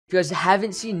If you guys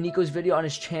haven't seen Nico's video on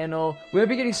his channel, we're gonna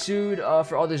be getting sued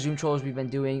for all the Zoom trolls we've been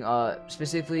doing.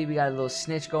 Specifically, we got a little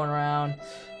snitch going around,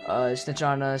 snitch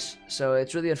on us. So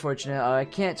it's really unfortunate. I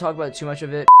can't talk about too much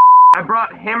of it. I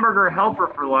brought hamburger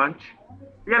helper for lunch.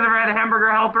 You guys ever had a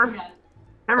hamburger helper?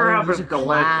 Hamburger helper's delicious.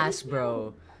 Class,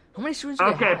 bro. How many students?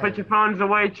 Okay, put your phones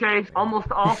away, Chase.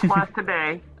 Almost all class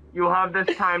today, you will have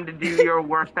this time to do your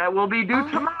work that will be due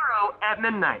tomorrow at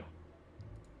midnight.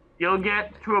 You'll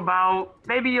get to about,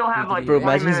 maybe you'll have like bro,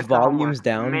 imagine his volume's homework,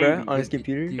 down, maybe, bro, on his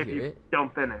computer. if you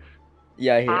don't finish.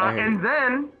 Yeah, I heard and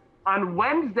then, on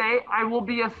Wednesday, I will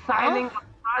be assigning a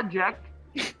project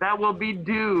that will be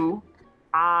due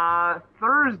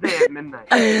Thursday at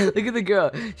midnight. Look at the girl.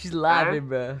 She's laughing,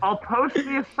 bro. I'll post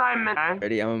the assignment.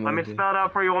 Ready, Let me spell it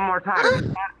out for you one more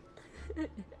time. Are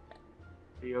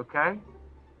you okay?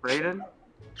 Braden?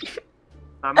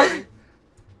 Somebody?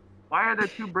 Why are there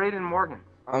two Braden Morgans?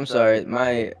 I'm sorry,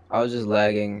 I was just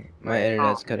lagging. My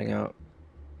internet's cutting out.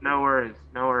 No worries,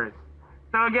 no worries.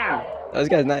 So again, this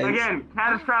guy's nice. Again,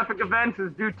 catastrophic events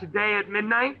is due today at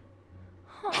midnight.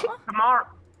 Tomorrow.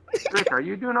 Rick, are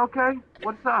you doing okay?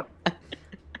 What's up?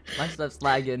 My stuff's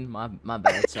lagging. My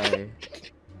bad. Sorry.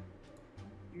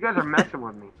 You guys are messing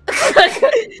with me.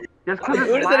 Just because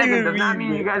it's lagging does not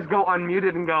mean you guys go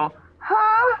unmuted and go,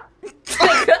 huh?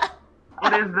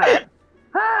 What is that?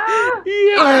 Huh?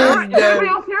 Yeah. Is anybody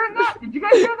else hearing that? Did you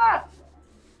guys hear that?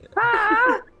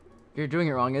 Huh? You're doing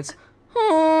it wrong. It's.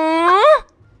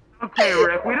 Okay,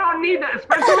 Rick, we don't need that,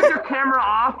 especially with your camera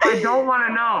off. I don't want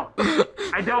to know.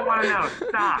 I don't want to know.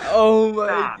 Stop. Oh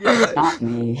my god. Not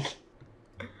me.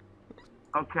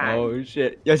 Okay. Oh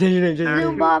shit. Yo, change your name, change your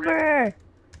name. Bobber.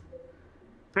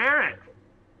 Barrett.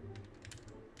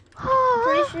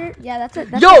 Pretty sure. Yeah, that's it.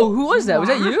 Yo, who was that? Was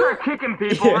that you? Start kicking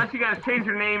people unless you guys change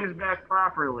your names back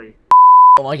properly.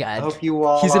 Oh my god. I hope you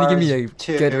all He's gonna give me a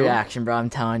too. good reaction, bro. I'm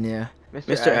telling you.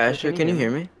 Mr. Asher, can you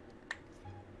hear me?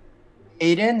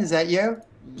 Aiden, is that you?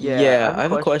 Yeah, I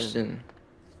have a question.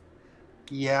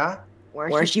 Yeah.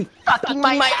 Where's you fucking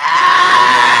my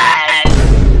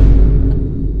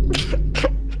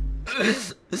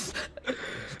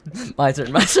My turn.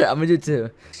 I'm gonna do it too.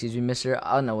 Excuse me, mister.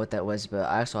 I don't know what that was, but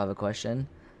I also have a question.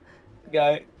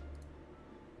 guy?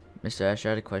 Mr. Asher,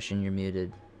 I had a question. You're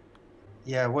muted.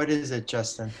 Yeah, what is it,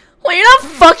 Justin? Well, you're not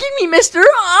fucking me, mister!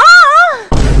 Ah!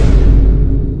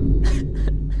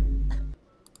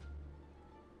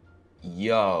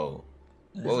 Yo.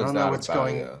 What was that what's about,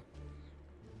 going yo?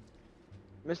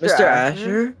 Mr.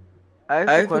 Asher?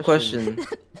 I have a question.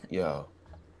 Yo.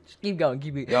 Just keep going,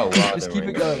 keep it. Yo, just keep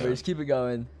it going, bro. Just keep it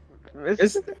going.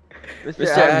 Mr.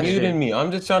 Stop Asher. muting me.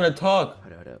 I'm just trying to talk.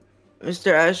 Hold up.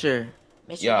 Mr. Asher.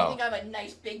 Mister, Yo. you think I have a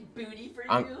nice big booty for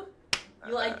you?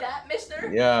 You like that, mister?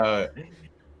 Yeah.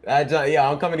 Yeah,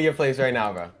 I'm coming to your place right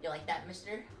now, bro. You like that,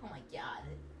 mister? Oh my god.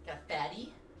 Got a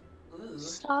fatty? Ooh.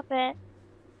 Stop it.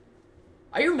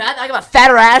 Are you mad that I got a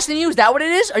fatter ass than you? Is that what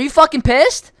it is? Are you fucking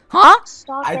pissed? Huh?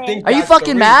 Stop I it. think Are you that's the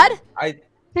fucking reason. mad?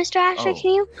 Mr. Asher, Oh.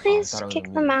 can you I please thought it was kick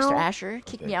me. them Mr. out? Asher,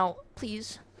 kick me out,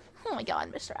 please. Oh my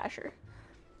god, Mr. Asher.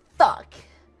 Fuck.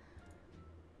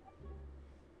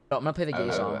 Oh, I'm gonna play the gay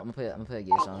song. I'm gonna play the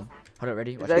gay song. Hold up,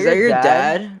 ready? Watch Is this. that your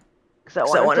dad? Cause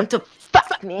I want him to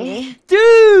fuck me.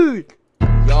 Dude!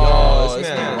 Yo, this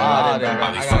man loud.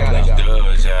 I be fucking these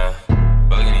dudes, yeah.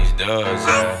 Bugging these dudes,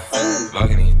 yeah.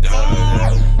 Bugging these dudes,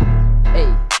 yeah. Hey.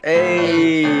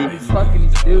 Hey. Fucking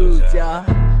these dudes, yeah.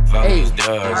 Fucking Hey. these dudes,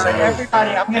 Alright, yeah.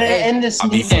 everybody, I'm gonna end this I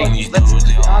be fucking these meeting. dudes,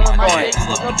 yeah. All of my Pull shit.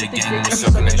 up with the gang, we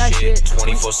sucking that shit.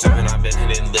 24/7, I've been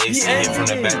hitting licks. Hit from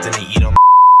the back, then they eat 'em.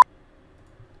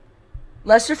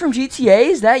 Lester from GTA,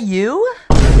 is that you?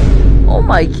 Oh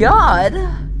my god.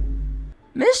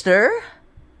 Mr.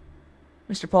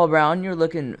 Paul Brown, you're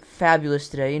looking fabulous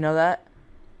today, you know that?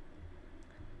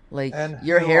 Like, And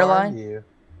your who hairline. Are you?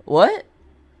 What?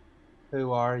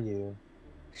 Who are you?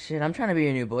 Shit, I'm trying to be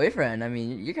your new boyfriend. I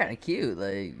mean, you're kind of cute,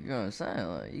 like, you know what I'm saying?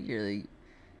 Like, you're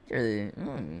really,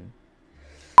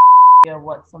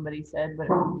 what somebody said, but it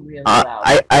was really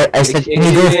loud. I said, can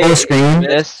you go full screen?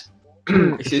 Miss?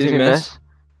 Excuse me, miss?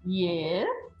 Yeah?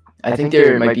 I think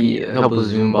there might be a couple of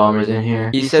Zoom bombers in here.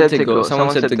 He said to go,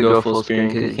 someone said to go full screen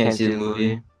because he can't see the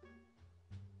movie.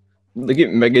 Look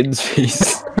at Megan's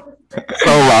face. So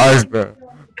large, bro.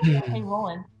 Hey,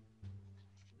 Roland.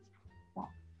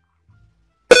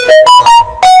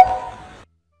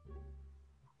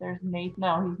 There's Nate.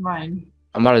 No, he's mine.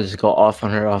 I'm about to just go off on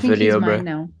her off video, he's bro. mine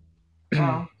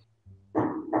now.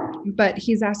 Oh. But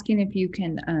he's asking if you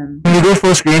can Can you go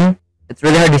full screen? It's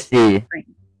really hard to see. Screen.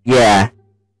 Yeah.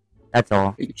 That's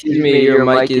all. Excuse me, your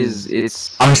mic is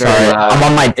I'm very sorry. loud. I'm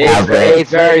on my tablet. It's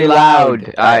very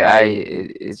loud.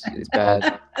 It's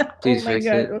bad. Please Oh my fix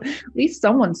God. it. At least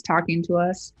someone's talking to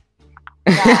us.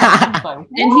 So,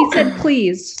 And he said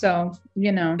please, so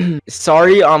you know.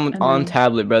 Sorry, I'm And on then-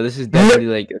 tablet, bro. This is definitely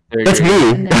like a third That's grade. me.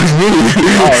 And then- That's me.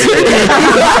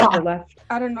 Oh, shit. Left.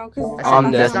 I don't know, cause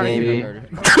I'm That's not Destiny even B. heard.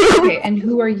 Okay, and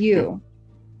who are you?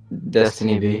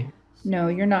 Destiny B. No,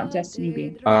 you're not Destiny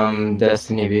B.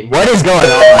 Destiny B. What is going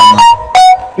on?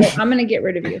 Well, I'm gonna get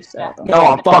rid of you, so. No,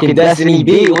 I'm fucking Destiny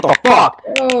B. What the fuck?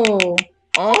 Oh.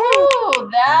 oh,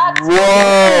 that's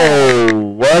Whoa!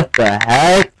 What the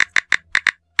heck?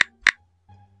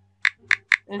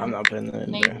 Is I'm not putting that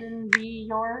in there. Nathan be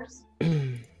yours?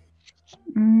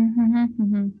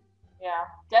 Mm-hmm. Yeah.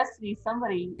 Destiny,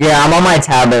 somebody. Yeah, I'm on my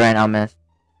tablet right now, miss.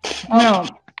 No,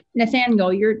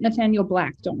 Nathaniel, you're Nathaniel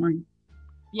Black. Don't worry.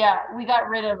 Yeah, we got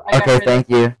rid of. Okay, thank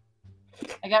you.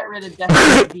 I got rid of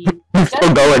Destiny B. I'm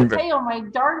still going, bro. Mateo, my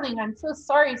darling, I'm so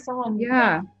sorry. Someone.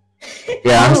 Yeah.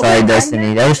 Yeah, I'm Oh, sorry, I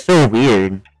Destiny. That was so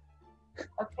weird.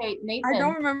 Okay, Nathan. I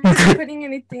don't remember putting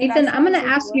anything. Ethan, I'm gonna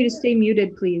ask you to stay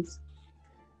muted, please.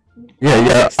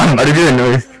 Yeah, I'm about to do a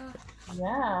noise.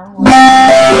 Yeah.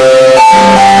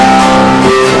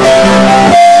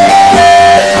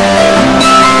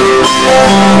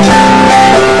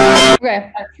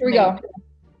 Okay, here we go.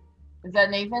 Is that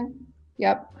Nathan?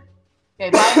 Yep. Okay,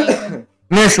 bye, Nathan.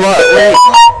 Miss, what? Wait.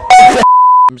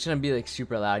 I'm just gonna be like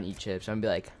super loud and eat chips. I'm gonna be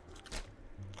like,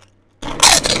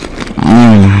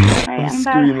 I'm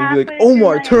screaming. Be like,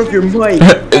 Omar, turn off your mic.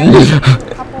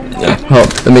 Oh,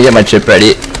 let me get my chip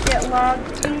ready. Get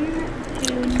logged in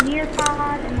to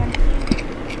Nearpod and then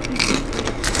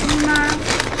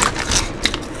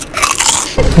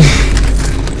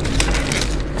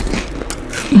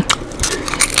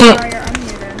Sorry, you're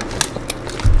unmuted.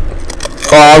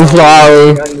 Oh, I'm sorry.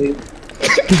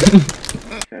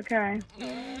 Okay.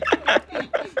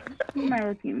 Who am I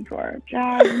looking for?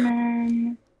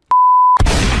 Jasmine.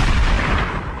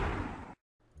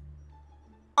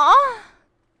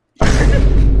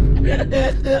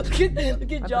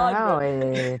 look at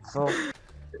John. Bro.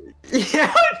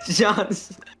 Yeah,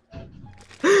 John's.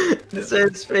 This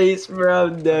is face, bro.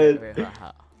 I'm dead. Wait,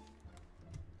 how?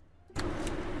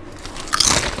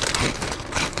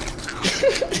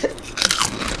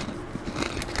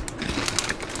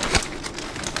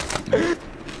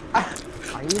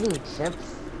 Are you eating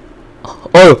chips?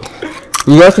 Oh,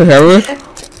 you guys can hear me?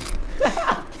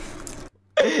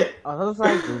 Are those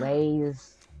like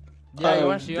Lay's? Yeah, you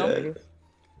wanna see them?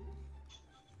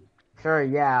 Sure,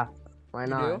 yeah. Why You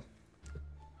not?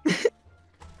 do?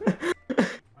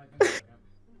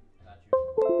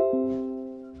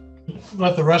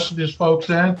 Let the rest of these folks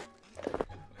in.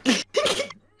 And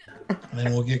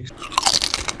then we'll get.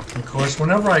 Of course,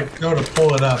 whenever I go to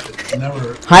pull it up, it's never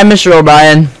Hi, Mr.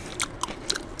 O'Brien.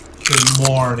 good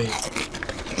morning.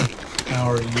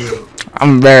 How are you?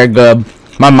 I'm very good.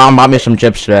 My mom bought me some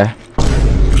chips today.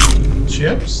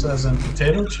 Chips, as in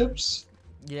potato chips?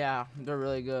 Yeah, they're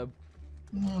really good.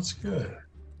 Oh, that's good.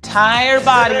 Entire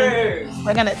body.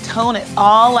 We're gonna tone it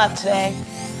all up today.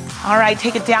 All right,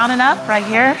 take it down and up right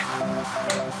here.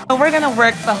 So we're gonna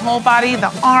work the whole body,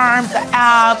 the arms, the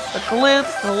abs, the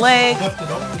glutes, the legs,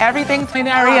 everything's in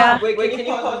area. Wait, can you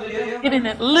pause the video? Getting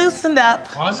it loosened up.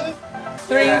 Pause it?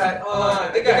 3, Yeah, I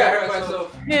think I hurt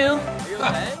myself. 2,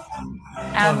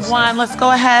 and 1. Let's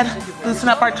go ahead, loosen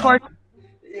up our torso.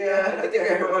 Yeah, I think I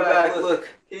hurt my back. Look,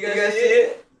 can you guys see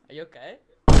it? Are you okay?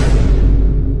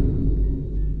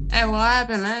 Hey, what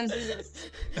happened, man? Are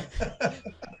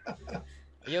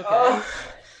you okay?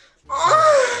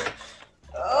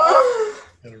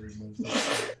 Gotta remove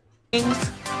this.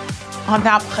 On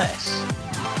that push.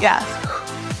 Yes.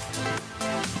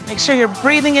 Make sure you're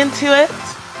breathing into it.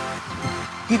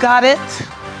 You got it.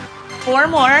 4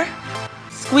 more.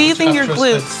 Squeezing your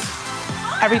glutes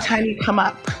every time you come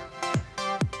up.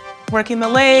 Working the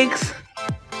legs,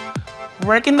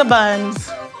 working the buns,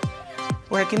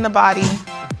 working the body.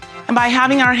 And by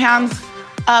having our hands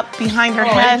up behind our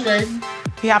head,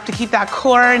 we have to keep that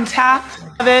core intact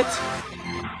of it.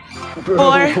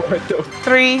 4,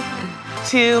 3,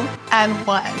 2, and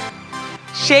 1.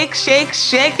 Shake, shake,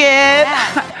 shake it.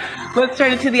 Let's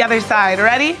turn it to the other side.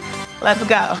 Ready? Let's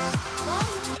go.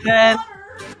 Good.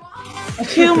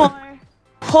 2 more.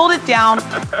 Hold it down.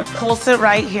 Pulse it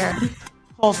right here.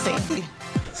 Pulsing.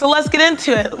 So let's get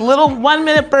into it. Little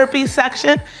 1-minute burpee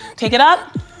section. Take it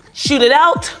up, shoot it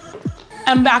out,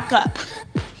 and back up.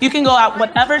 You can go at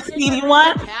whatever speed you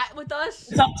want. Cat with us?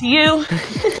 It's up to you.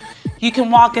 You can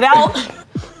walk it out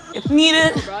if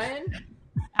needed.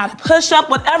 And push up,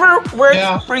 whatever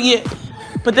works for you.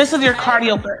 but this is your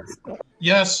cardio burst.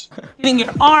 Yes. Getting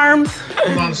your arms.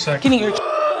 Hold on a second. Getting your.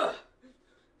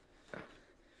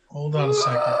 Hold on a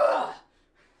second.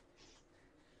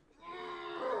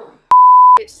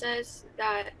 It says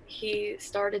that he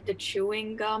started the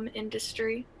chewing gum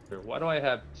industry. Why do I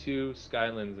have 2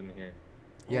 Skylands in here?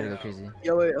 You gotta go crazy.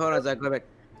 Yo, wait, hold on, Zach, go back.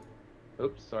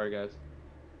 Oops, sorry guys.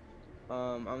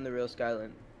 I'm the real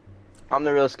Skyland. I'm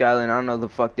the real Skyland. I don't know the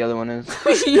fuck the other one is.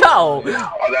 Yo!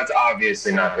 Oh, that's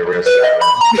obviously not the real Skyland.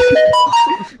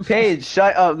 Paige,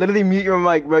 shut up. Literally mute your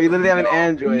mic, bro. You literally have an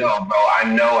Android. No, bro. I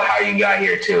know how you got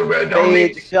here too, bro. Don't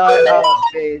Paige, make shut up,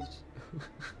 Paige.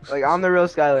 Like, I'm the real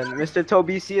Skyland. Mr.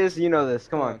 Tobesius, you know this.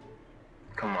 Come on.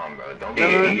 Come on, bro. Don't be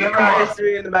Remember our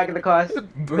history in the back of the class?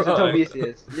 Bro. Mr.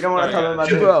 Tobesius. You don't want to tell them about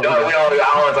this. No, I don't want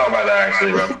to talk about that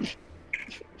actually, bro.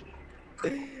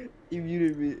 You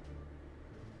muted me.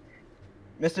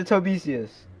 Mr. Tobesius.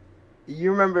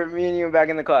 You remember me and you back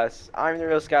in the class. I'm the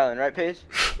real Skyland, right, Paige?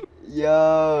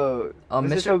 Yo.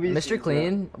 Mr.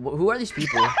 Clean? Who are these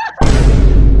people?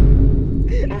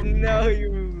 No,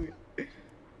 you moved me.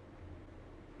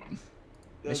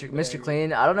 Mr.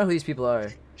 Clean? I don't know who these people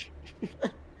are.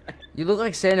 You look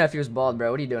like Santa if he was bald,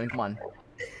 bro. What are you doing? Come on.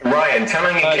 Ryan, tell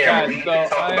him you can't really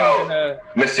talk about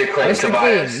Mr. Clean.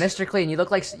 Mr. Clean, you look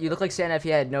like Santa if he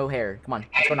had no hair. Come on,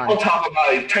 what's going on? Don't talk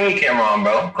about it. Turn your camera on,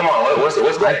 bro. Come on, what's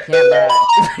that? I can't, bro.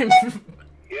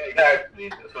 Yeah, exactly.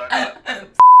 That's what I thought.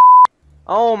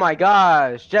 Oh my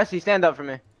gosh, Jesse, stand up for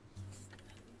me.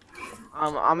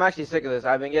 I'm actually sick of this.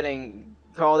 I've been getting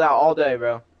called out all day,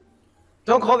 bro.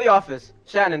 Don't call the office,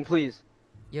 Shannon, please.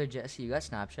 Yo, Jesse, you got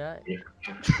Snapchat?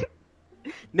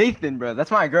 Nathan, bro,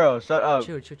 that's my girl. Shut up.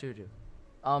 Chill. Jesse,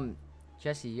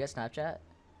 you got Snapchat?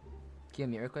 Can you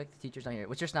mute real quick? The teacher's not here.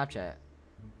 What's your Snapchat?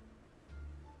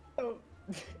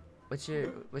 What's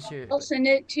your? I'll send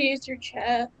it to you through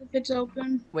chat if it's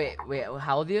open. Wait.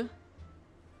 How old are you?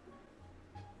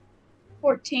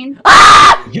 14.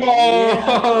 Ah!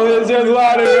 Yo, this is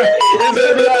louder.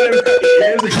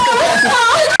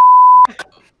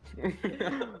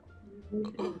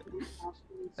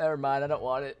 Never mind. I don't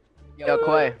want it. Yo,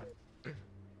 Quay.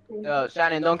 Yo,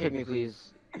 Shannon, don't kick me,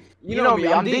 please. You know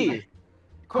me, I'm D.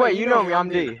 Quay, you know me, I'm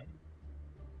D.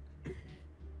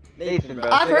 Nathan, bro.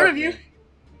 I've heard of you.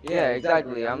 Yeah,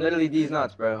 exactly. I'm literally D's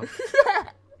nuts, bro.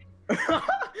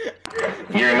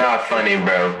 You're not funny,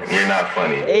 bro. You're not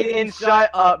funny. Aiden,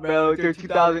 shut up, bro. Your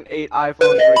 2008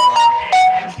 iPhone.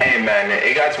 Hey, man,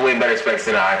 it got way better specs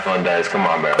than an iPhone does. Come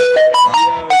on, bro.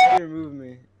 Yo, you remove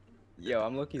me. Yo,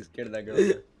 I'm looking scared of that girl.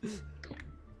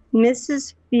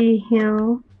 Mrs.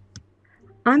 Behill,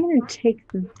 I'm going to take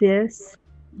this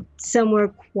somewhere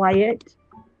quiet.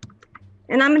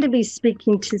 And I'm going to be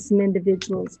speaking to some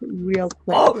individuals real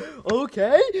quick. Oh,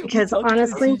 okay. Because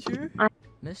honestly,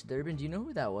 Miss Durbin, do you know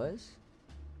who that was?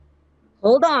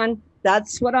 Hold on.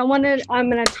 That's what I'm going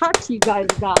to talk to you guys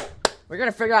about. We're going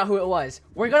to figure out who it was.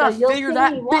 We're going to figure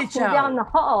that bitch out. Down the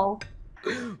hall.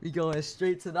 We going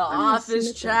straight to the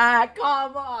office chat.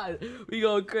 Come on. We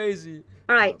going crazy.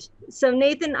 All right. So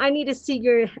Nathan, I need to see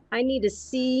your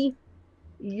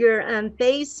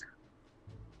face.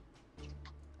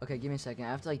 Okay, give me a second. I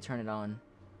have to like turn it on.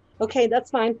 Okay,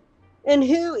 that's fine. And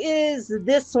who is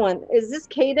this one? Is this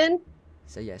Kaden?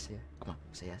 Say yes, yeah. Come on,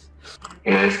 say yes.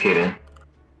 Yeah, it's Kaden.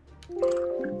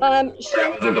 I was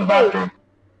in the bathroom.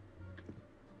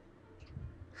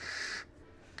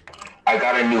 I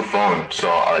got a new phone, so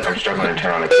I'm struggling to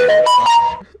turn on the camera.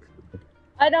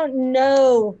 I don't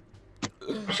know.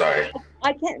 I'm sorry.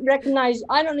 I can't recognize.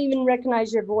 I don't even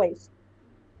recognize your voice.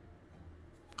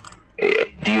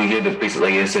 Do you hear the piece?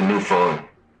 Like, it's a new phone.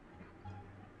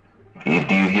 Do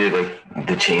you hear like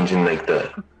the change in like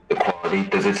the quality?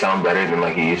 Does it sound better than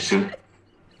like it used to?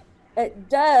 It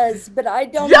does, but I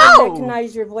don't even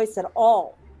recognize your voice at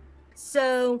all.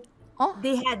 So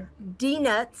they had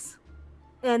D-nuts,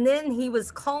 and then he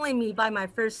was calling me by my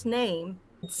first name.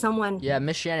 Someone. Yeah,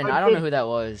 Miss Shannon. I don't know who that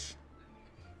was.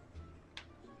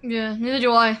 Yeah, neither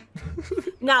do I.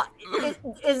 Now,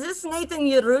 is this Nathan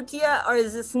Urrutia or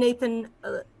is this Nathan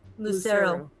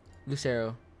Lucero?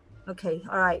 Lucero. Okay,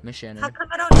 all right. Miss Shannon. How come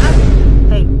I don't?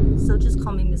 Hey, so just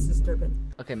call me Mrs.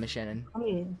 Durbin. Okay, Miss Shannon.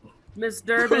 Miss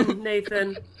Durbin,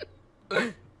 Nathan.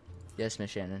 Yes, Miss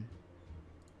Shannon.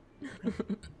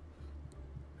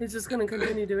 He's just gonna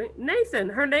continue doing. Nathan,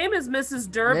 her name is Mrs.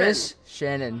 Durbin. Miss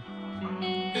Shannon.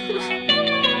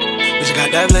 Bitch,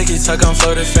 got that blicky tuck on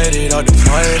floated, faded, all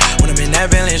deployed. When I'm in that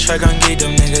Bentley truck, gon' get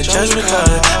them niggas just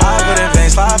because I put in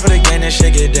vein, slide for the game, that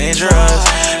shit get dangerous.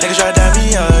 Niggas try to dab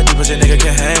me up, deep as a nigga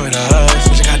can hang with us.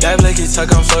 Bitch, got that That blicky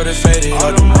tuck, I'm floated, faded,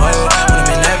 all the mud. When I'm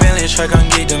in that Bentley truck, I'm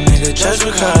geeked them, nigga, just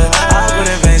because I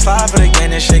put in vein, slide for the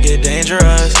game, that shit get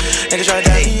dangerous. Nigga try to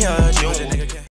die me up,